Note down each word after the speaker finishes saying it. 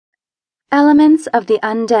Elements of the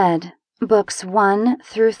Undead, Books 1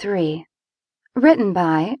 through 3. Written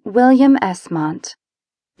by William Esmont.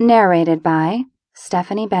 Narrated by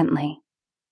Stephanie Bentley.